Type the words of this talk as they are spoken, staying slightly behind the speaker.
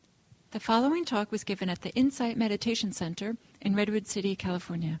The following talk was given at the Insight Meditation Center in Redwood City,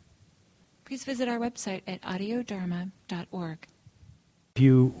 California. Please visit our website at audiodharma.org. If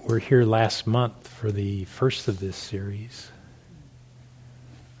you were here last month for the first of this series,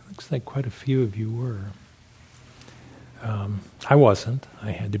 looks like quite a few of you were. I wasn't.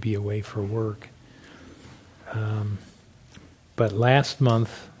 I had to be away for work. But last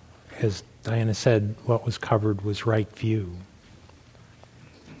month, as Diana said, what was covered was right view.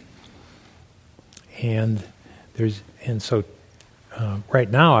 So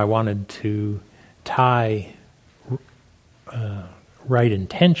right now I wanted to tie right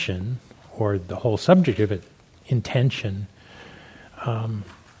intention, or the whole subject of it, intention,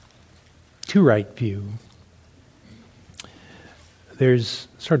 to right view. There's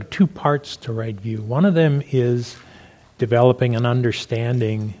sort of two parts to right view. One of them is developing an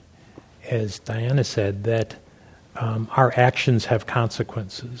understanding, as Diana said, that our actions have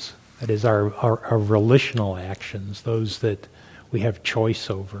consequences. That is, our volitional actions, those that we have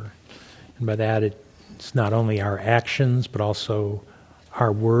choice over. And by that, it's not only our actions, but also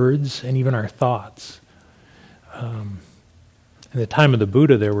our words and even our thoughts. In the time of the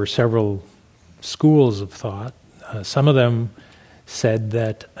Buddha, there were several schools of thought. Some of them said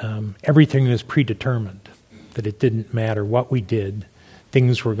that everything was predetermined, that it didn't matter what we did,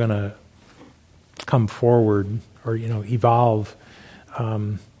 things were going to come forward or evolve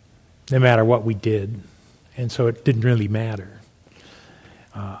no matter what we did, and so it didn't really matter.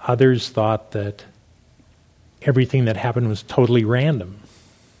 Others thought that everything that happened was totally random,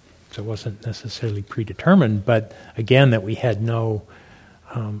 so it wasn't necessarily predetermined, but again, that we had no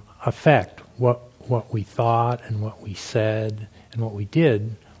effect. What we thought and what we said and what we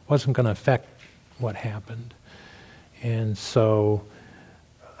did wasn't going to affect what happened. And so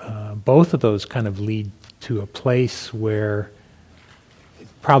both of those kind of lead to a place where it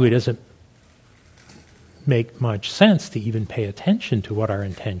probably doesn't make much sense to even pay attention to what our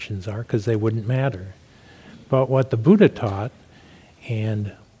intentions are, because they wouldn't matter. But what the Buddha taught,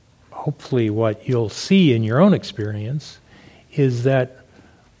 and hopefully what you'll see in your own experience, is that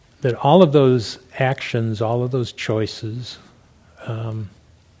all of those actions, all of those choices,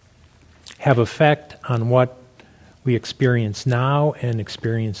 have effect on what we experience now and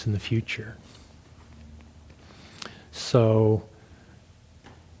experience in the future. So,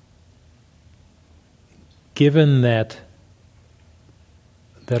 given that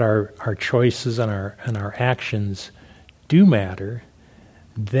our choices and our actions do matter,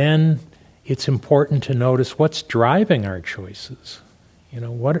 then it's important to notice what's driving our choices.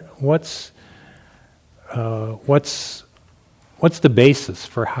 What's the basis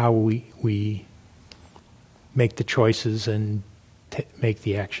for how we make the choices and make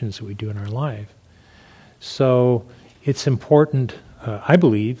the actions that we do in our life. So it's important, I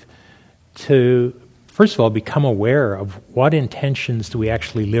believe, to first of all become aware of what intentions do we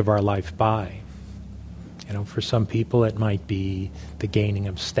actually live our life by. For some people it might be the gaining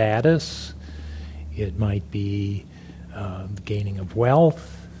of status, it might be the gaining of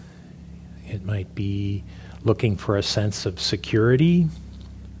wealth, it might be looking for a sense of security,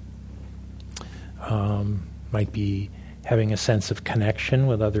 might be having a sense of connection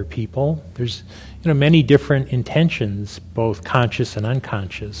with other people. There's many different intentions, both conscious and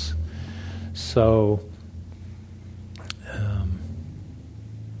unconscious. So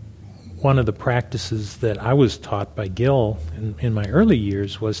one of the practices that I was taught by Gil in my early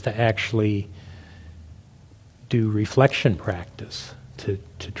years was to actually do reflection practice, to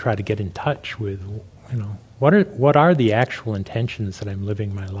try to get in touch with, what are the actual intentions that I'm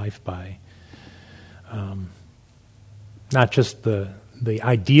living my life by? Not just the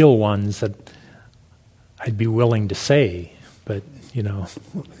ideal ones that I'd be willing to say, but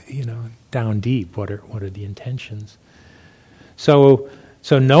down deep, what are the intentions? So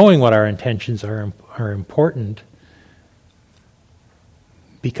knowing what our intentions are important,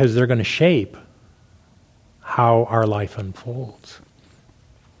 because they're going to shape how our life unfolds.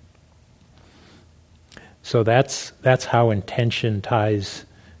 So that's how intention ties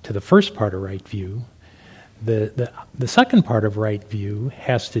to the first part of right view. The second part of right view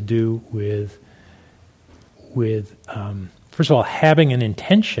has to do with first of all, having an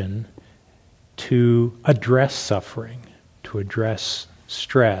intention to address suffering, to address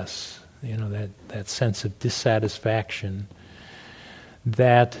stress, that sense of dissatisfaction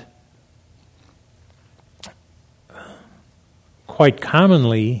that quite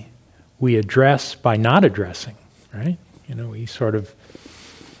commonly we address by not addressing, right? We sort of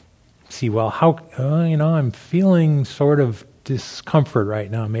see, well, how, I'm feeling sort of discomfort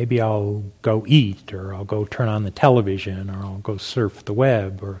right now. Maybe I'll go eat, or I'll go turn on the television, or I'll go surf the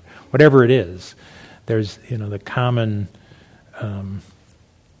web, or whatever it is. There's, the common,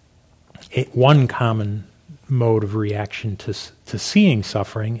 one common mode of reaction to seeing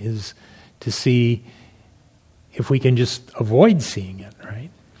suffering is to see if we can just avoid seeing it, right?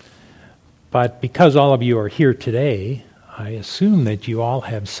 But because all of you are here today, I assume that you all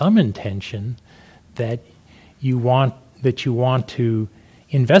have some intention that you want to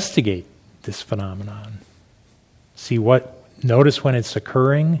investigate this phenomenon. Notice when it's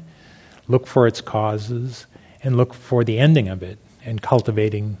occurring, look for its causes, and look for the ending of it, and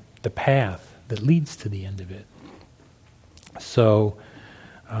cultivating the path that leads to the end of it. So,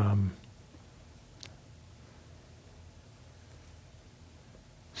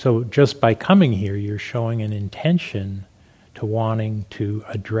 so just by coming here, you're showing an intention to wanting to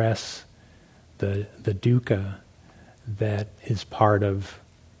address the dukkha that is part of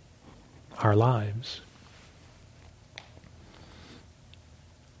our lives.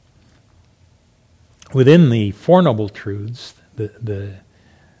 Within the Four Noble Truths, the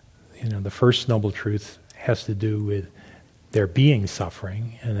first noble truth has to do with there being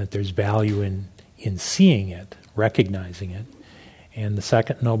suffering, and that there's value in seeing it, recognizing it. And the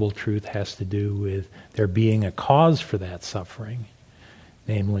second noble truth has to do with there being a cause for that suffering,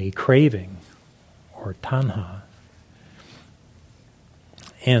 namely craving or tanha.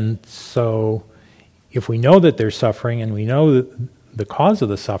 And so if we know that there's suffering and we know the cause of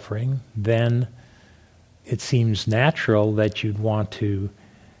the suffering, then it seems natural that you'd want to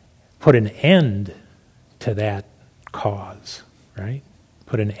put an end to that cause, right?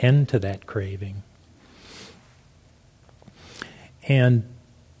 Put an end to that craving. And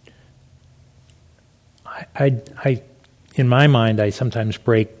I in my mind, I sometimes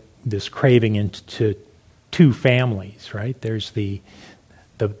break this craving into two families, right? There's the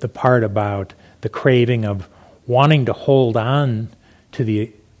part about the craving of wanting to hold on to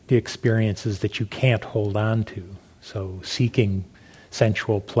the experiences that you can't hold on to. So seeking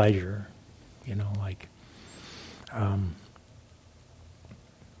sensual pleasure,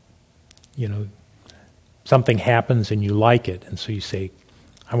 something happens and you like it, and so you say,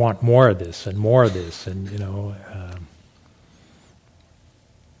 I want more of this and more of this, and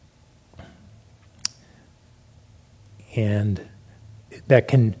and that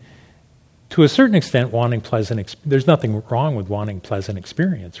can, to a certain extent, wanting pleasant. There's nothing wrong with wanting pleasant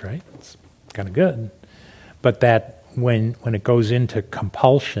experience, right? It's kind of good, but that when it goes into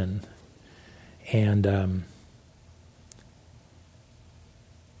compulsion and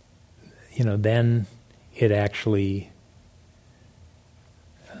then it actually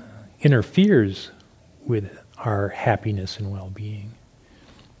interferes with our happiness and well-being.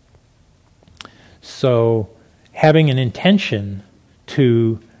 So having an intention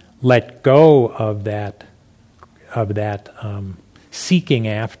to let go of that seeking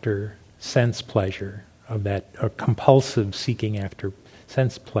after sense pleasure, of that compulsive seeking after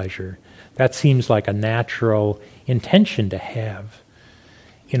sense pleasure, that seems like a natural intention to have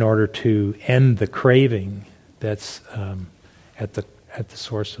in order to end the craving that's at the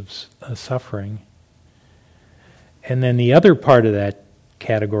source of suffering. And then the other part of that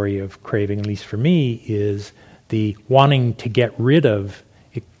category of craving, at least for me, is the wanting to get rid of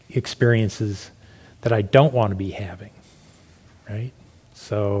experiences that I don't want to be having, right?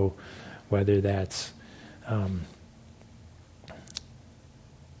 So whether that's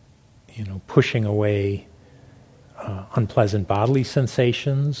pushing away unpleasant bodily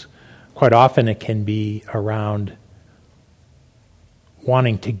sensations. Quite often it can be around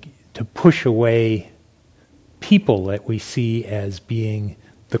wanting to push away people that we see as being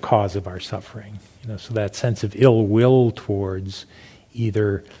the cause of our suffering. So that sense of ill will towards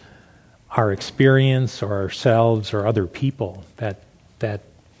either our experience or ourselves or other people, that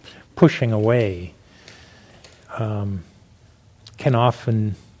pushing away can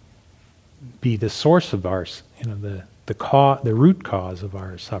often be the source of our, the root cause of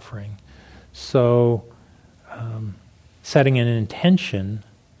our suffering. So, setting an intention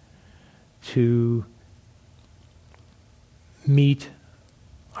to meet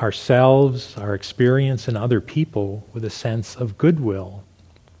ourselves, our experience, and other people with a sense of goodwill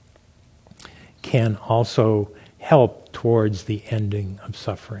can also help towards the ending of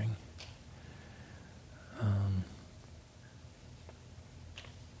suffering.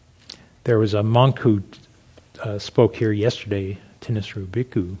 There was a monk who spoke here yesterday, Thanissaro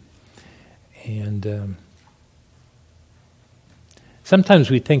Bhikkhu, and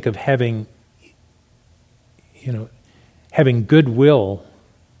sometimes we think of having goodwill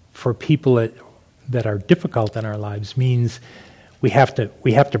for people that are difficult in our lives means we have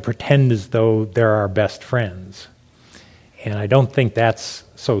to pretend as though they're our best friends. And I don't think that's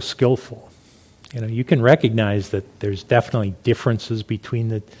so skillful. You can recognize that there's definitely differences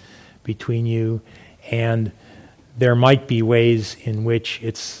between you, and there might be ways in which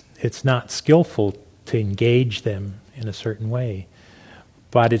it's not skillful to engage them in a certain way.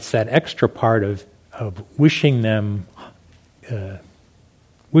 But it's that extra part of wishing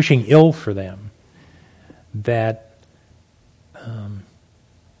ill for them that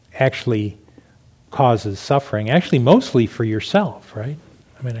actually causes suffering. Actually, mostly for yourself, right?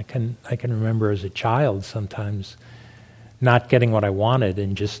 I mean, I can remember as a child sometimes not getting what I wanted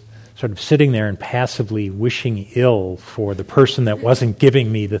and just sort of sitting there and passively wishing ill for the person that wasn't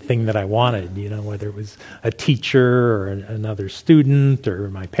giving me the thing that I wanted, whether it was a teacher or another student or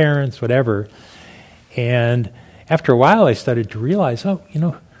my parents, whatever. And after a while I started to realize,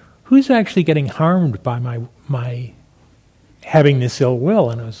 who's actually getting harmed by my having this ill will?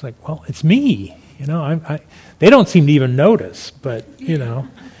 And I was like, well, it's me. They don't seem to even notice, but,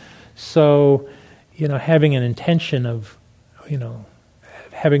 So, having an intention of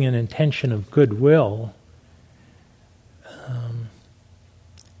goodwill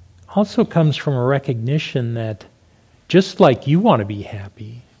also comes from a recognition that just like you want to be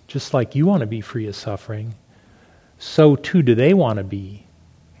happy, just like you want to be free of suffering, so too do they want to be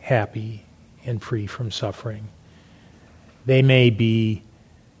happy and free from suffering. They may be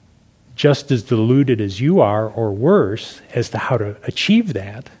just as deluded as you are, or worse, as to how to achieve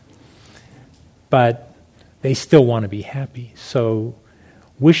that, but they still want to be happy. So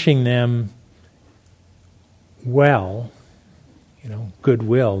wishing them well,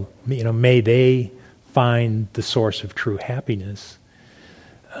 goodwill, may they find the source of true happiness,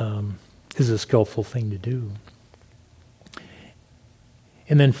 is a skillful thing to do.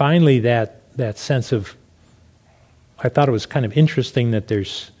 And then finally, that sense of, I thought it was kind of interesting that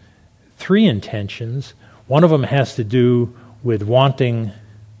there's 3 intentions. One of them has to do with wanting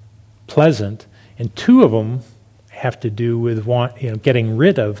pleasant, and 2 of them have to do with getting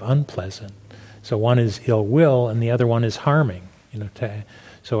rid of unpleasant. So one is ill will, and the other one is harming.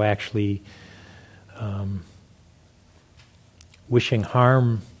 So actually, wishing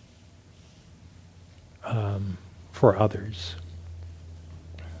harm for others.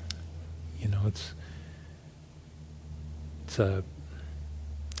 It's a.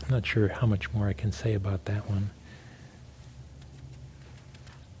 I'm not sure how much more I can say about that one.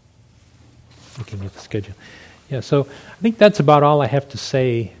 Looking at the schedule. Yeah, so I think that's about all I have to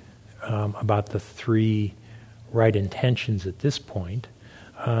say about the 3 right intentions at this point.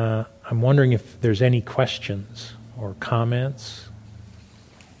 I'm wondering if there's any questions or comments.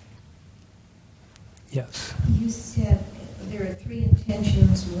 Yes? You said there are 3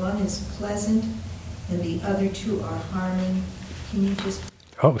 intentions. One is pleasant and the other 2 are harming. Can you just...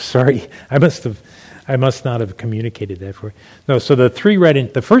 Oh, sorry. I must not have communicated that for you. No, so the 3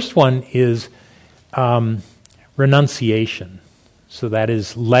 the first one is renunciation. So that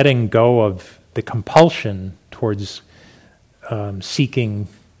is letting go of the compulsion towards seeking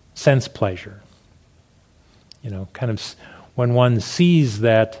sense pleasure. Kind of when one sees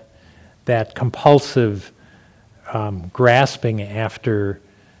that compulsive grasping after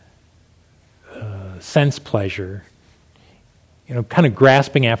sense pleasure, kind of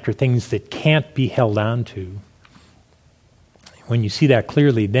grasping after things that can't be held on to. When you see that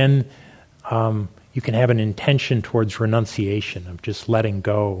clearly, then you can have an intention towards renunciation, of just letting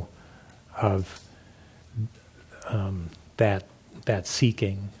go of that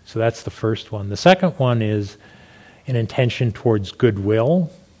seeking. So that's the first one. The second one is an intention towards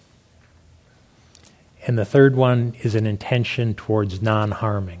goodwill. And the third one is an intention towards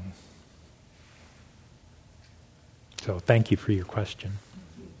non-harming. So thank you for your question.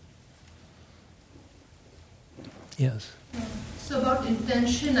 Yes? So about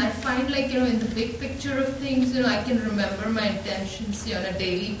intention, I find in the big picture of things, I can remember my intentions on a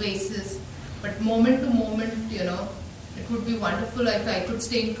daily basis. But moment to moment, it would be wonderful if I could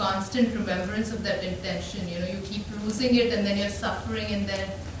stay in constant remembrance of that intention. You keep losing it and then you're suffering and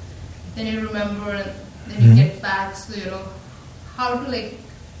then you remember and then you get back. So, how to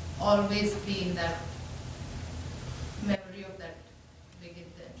always be in that memory of that big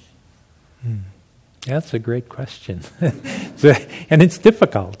intention. That's a great question. And it's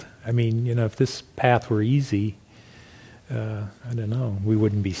difficult. I mean, if this path were easy, I don't know, we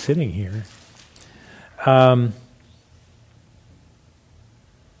wouldn't be sitting here. I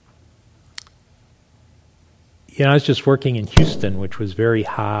was just working in Houston, which was very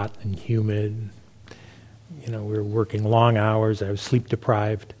hot and humid. We were working long hours. I was sleep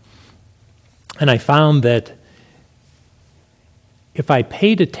deprived. And I found that if I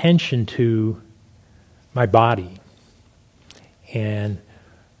paid attention to my body, and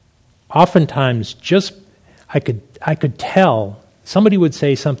oftentimes just I could tell somebody would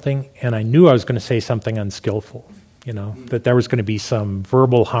say something, and I knew I was going to say something unskillful, that there was going to be some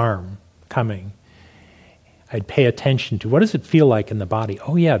verbal harm coming. I'd pay attention to what does it feel like in the body.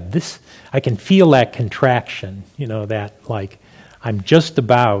 Oh yeah, I can feel that contraction, that like I'm just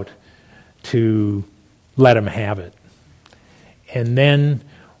about to let him have it. And then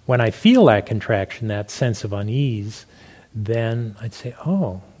when I feel that contraction, that sense of unease, then I'd say,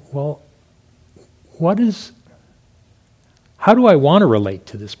 oh, well, how do I want to relate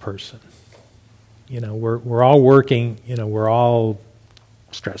to this person? We're all working, we're all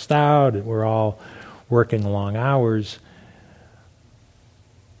stressed out, and we're all working long hours.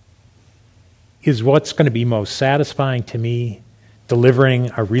 Is what's going to be most satisfying to me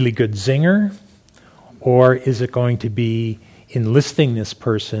delivering a really good zinger, or is it going to be enlisting this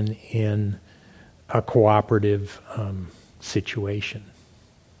person in a cooperative situation?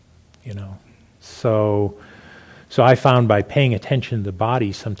 So I found by paying attention to the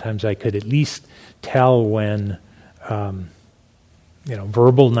body, sometimes I could at least tell when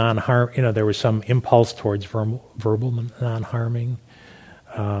verbal non-harm, there was some impulse towards verbal non-harming.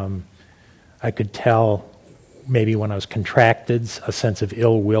 I could tell maybe when I was contracted, a sense of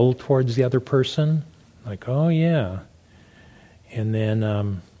ill will towards the other person, like, oh yeah. And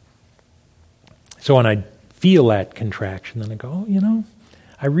then, so when I feel that contraction, then I go, oh,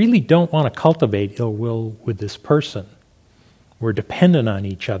 I really don't want to cultivate ill will with this person. We're dependent on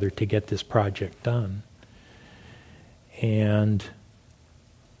each other to get this project done. And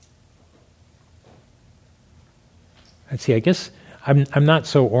let's see, I guess I'm not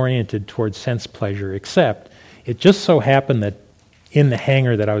so oriented towards sense pleasure, except it just so happened that in the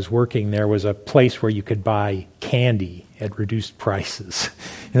hangar that I was working, there was a place where you could buy candy at reduced prices.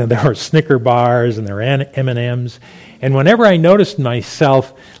 There were Snicker bars and there were M&Ms. And whenever I noticed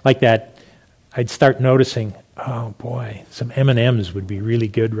myself like that, I'd start noticing, oh boy, some M&Ms would be really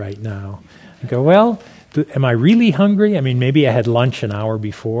good right now. I go, well, am I really hungry? I mean, maybe I had lunch an hour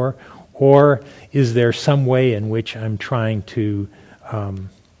before. Or is there some way in which I'm trying to kind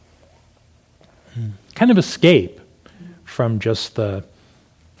of escape from just the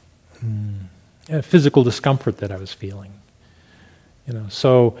physical discomfort that I was feeling?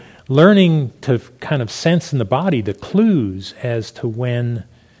 So learning to kind of sense in the body the clues as to when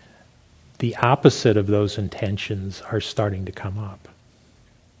the opposite of those intentions are starting to come up.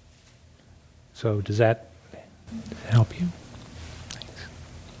 So does that help you? Thanks.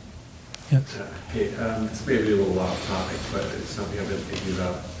 Yes. Hey, this may be a little off topic, but it's something I've been thinking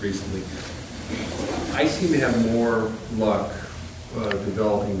about recently. I seem to have more luck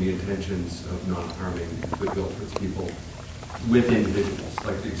developing the intentions of not harming goodwill towards people with individuals,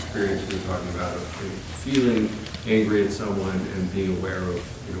 like the experience we were talking about of feeling angry at someone and being aware of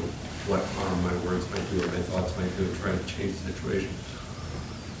what harm my words might do or my thoughts might do and trying to change the situation.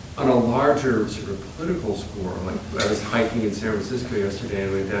 On a larger sort of political score, like I was hiking in San Francisco yesterday and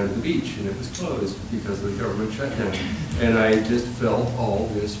I went down to the beach and it was closed because of the government shutdown. And I just felt all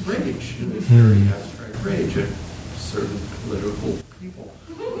this rage, this very abstract rage at certain political people.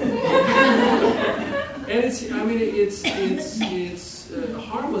 And it's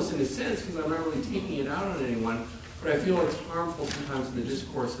harmless in a sense because I'm not really taking it out on anyone, but I feel it's harmful sometimes in the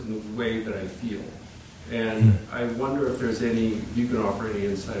discourse in the way that I feel. And I wonder if you can offer any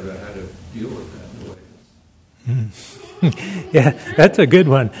insight about how to deal with that in a way. Yeah, that's a good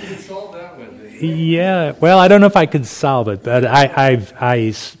one. You can solve that one. Yeah, well, I don't know if I could solve it, but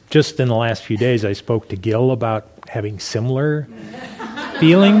I just in the last few days I spoke to Gil about having similar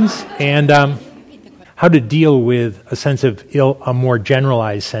feelings and how to deal with a sense of a more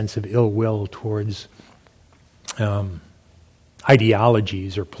generalized sense of ill will towards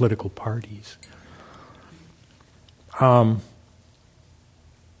ideologies or political parties.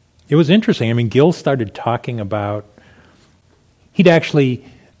 It was interesting. I mean, Gil started talking about, he'd actually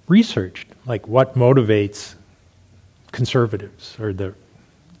researched like what motivates conservatives or the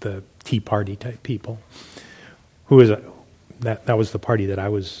Tea Party type people, that was the party that I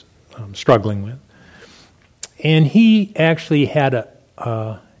was struggling with. And he actually had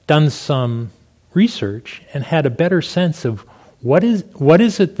done some research and had a better sense of what is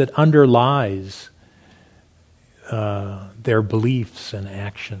it that underlies their beliefs and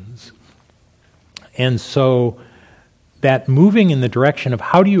actions. And so that moving in the direction of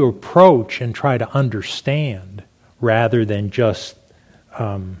how do you approach and try to understand rather than just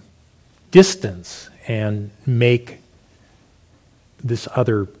distance and make this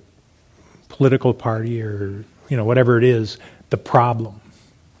other political party or whatever it is, the problem.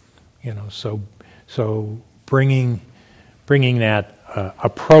 So bringing that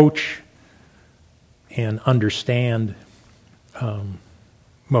approach and understand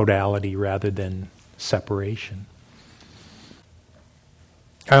modality rather than separation.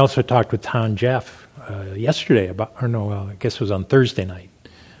 I also talked with Tom Jeff yesterday I guess it was on Thursday night.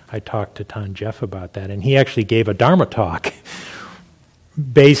 I talked to Tom Jeff about that, and he actually gave a Dharma talk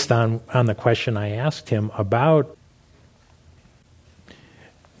based on the question I asked him about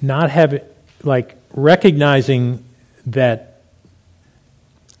not having, recognizing that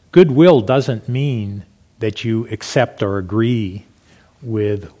goodwill doesn't mean that you accept or agree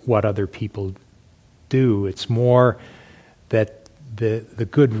with what other people do. It's more that the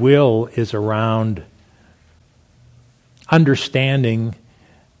goodwill is around understanding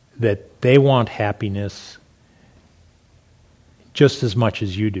that they want happiness just as much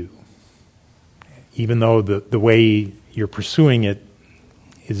as you do, even though the way you're pursuing it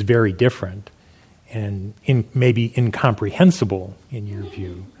is very different and maybe incomprehensible in your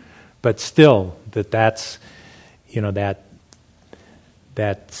view, but still that's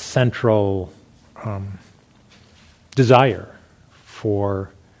that central desire for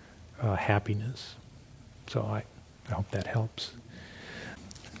happiness. So I hope that helps.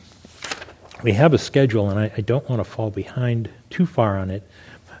 We have a schedule, and I don't want to fall behind too far on it.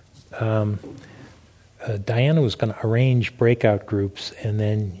 Diana was going to arrange breakout groups, and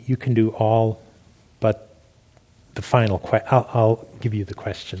then you can do all but the final I'll give you the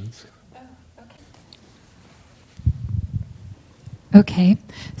questions. Okay,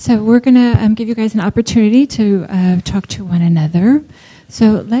 so we're going to give you guys an opportunity to talk to one another.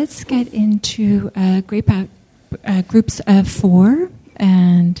 So let's get into groups of 4,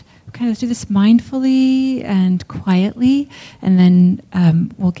 and kind of do this mindfully and quietly, and then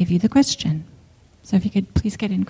we'll give you the question. So if you could please get in